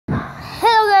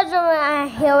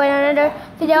here with another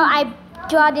video. I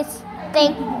draw this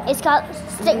thing. It's called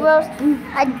stick rolls.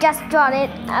 I just draw it.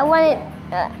 I want it,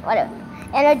 whatever.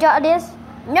 And I draw this.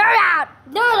 Nerd out!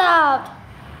 Nerd out!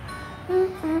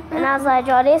 And also I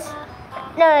draw this.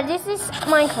 No, this is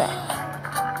Minecraft.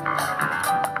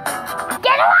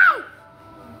 Get away!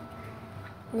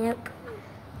 Yep.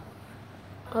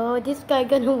 Oh, this guy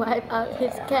gonna wipe out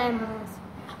his cameras.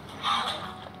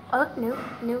 Oh, no.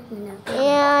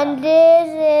 And this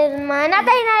is my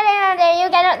nothing. You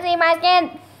cannot see my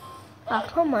skin. Oh,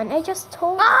 come on. I just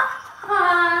told you.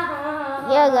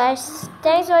 Yeah, guys.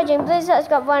 Thanks for watching. Please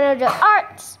subscribe for another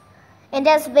arts. And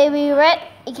that's baby red.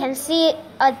 You can see it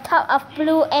on top of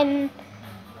blue and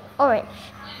orange.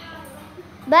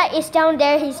 But it's down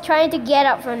there. He's trying to get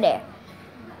out from there.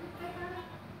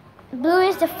 Blue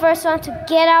is the first one to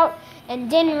get out,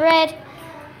 and then red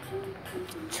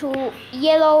to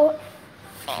yellow,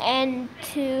 and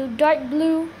to dark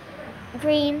blue,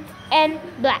 green, and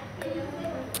black.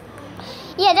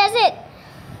 Yeah, that's it.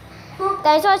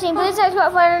 Thanks for watching. Please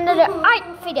subscribe for another art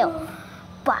video.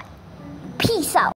 Bye. Peace out.